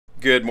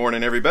Good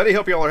morning, everybody.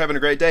 Hope you all are having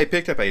a great day.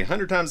 Picked up a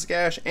 100 times the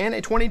cash and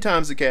a 20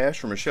 times the cash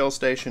from a Shell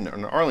station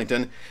in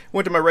Arlington.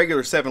 Went to my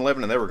regular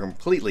 7-Eleven and they were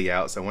completely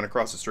out, so I went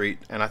across the street.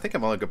 And I think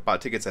I've only bought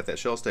tickets at that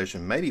Shell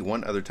station maybe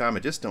one other time. I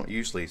just don't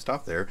usually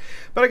stop there.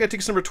 But I got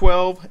tickets number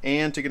 12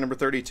 and ticket number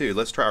 32.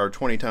 Let's try our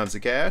 20 times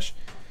the cash.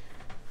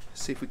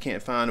 See if we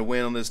can't find a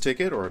win on this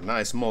ticket or a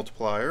nice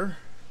multiplier.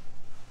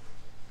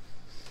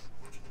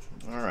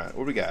 All right,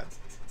 what do we got?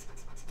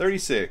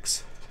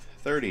 36,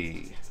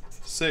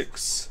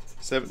 36,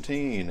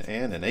 17,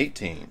 and an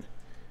 18.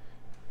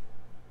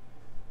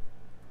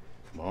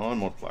 Come on,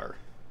 multiplier.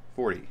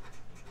 40,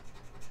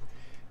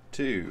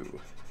 2,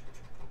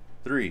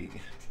 3,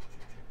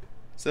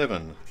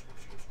 7,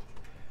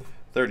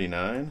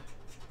 39,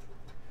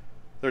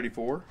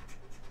 34,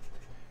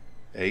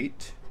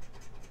 8,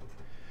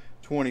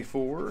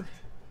 24,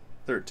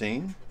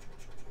 13,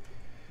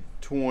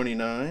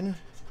 29,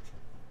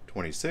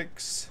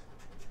 26,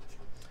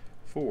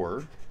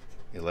 4,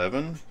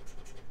 11,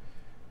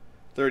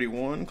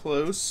 31,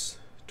 close,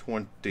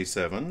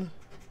 27,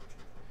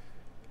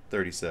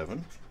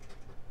 37,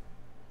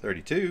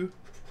 32,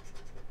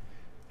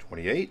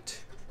 28,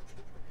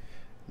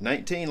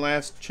 19,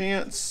 last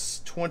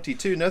chance,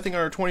 22, nothing on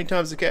our 20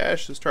 times the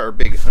cash. Let's try our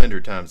big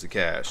 100 times the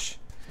cash.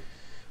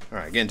 All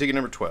right, again, ticket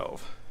number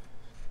 12.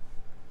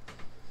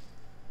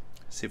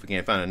 See if we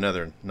can't find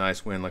another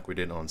nice win like we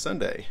did on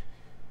Sunday.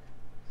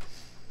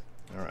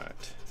 All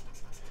right.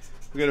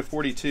 We got a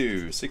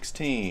 42,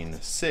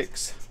 16,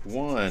 6,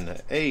 1,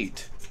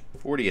 8,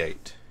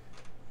 48.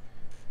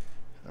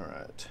 All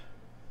right.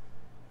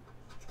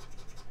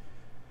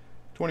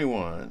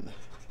 21,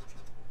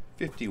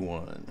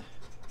 51,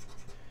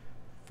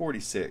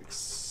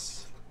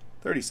 46,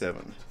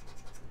 37,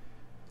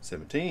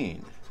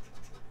 17,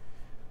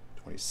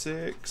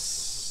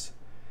 26.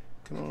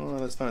 Come on,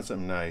 let's find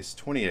something nice.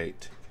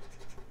 28.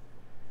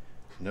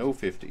 No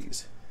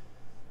 50s.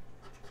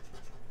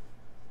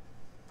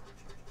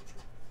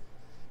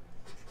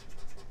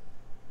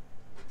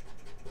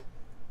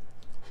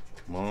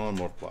 Come on,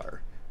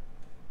 multiplier.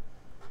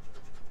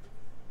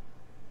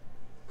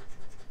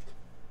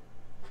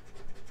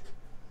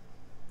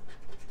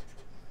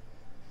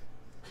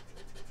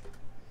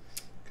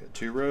 Got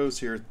two rows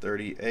here.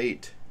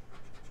 38,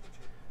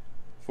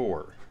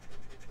 4,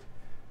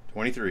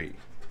 23,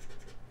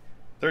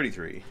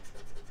 33,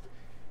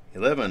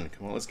 11.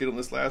 Come on, let's get on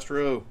this last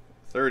row.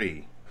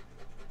 30,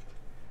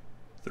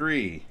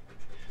 3,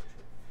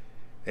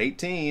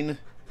 18.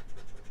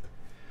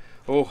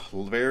 Oh,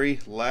 very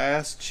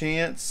last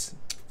chance.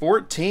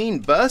 14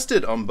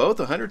 busted on both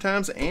 100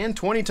 times and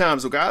 20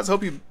 times. So guys,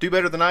 hope you do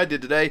better than I did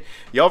today.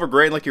 Y'all have a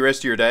great and lucky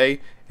rest of your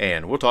day,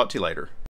 and we'll talk to you later.